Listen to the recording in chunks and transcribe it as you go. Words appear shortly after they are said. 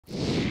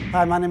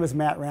Hi, my name is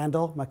Matt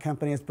Randall. My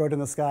company is Bird in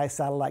the Sky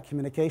Satellite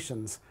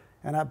Communications.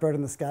 And at Bird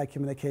in the Sky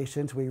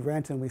Communications, we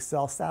rent and we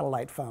sell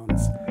satellite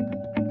phones.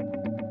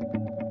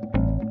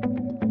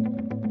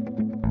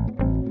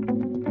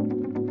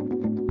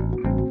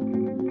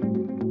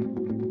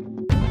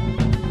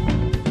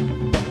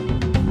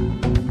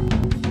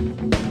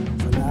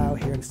 So now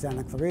here in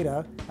Santa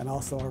Clarita and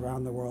also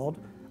around the world,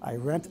 I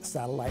rent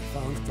satellite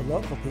phones to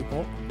local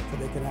people so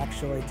they can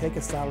actually take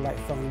a satellite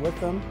phone with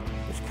them,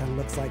 which kind of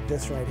looks like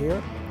this right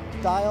here.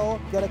 Dial,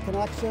 get a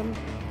connection,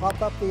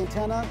 pop up the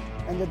antenna,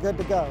 and you're good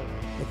to go.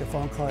 Make a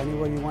phone call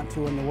anywhere you want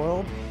to in the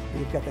world, and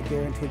you've got the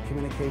guaranteed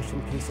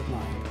communication peace of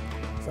mind.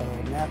 So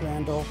Matt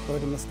Randall,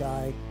 Bird in the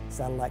Sky,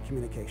 Satellite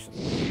Communication.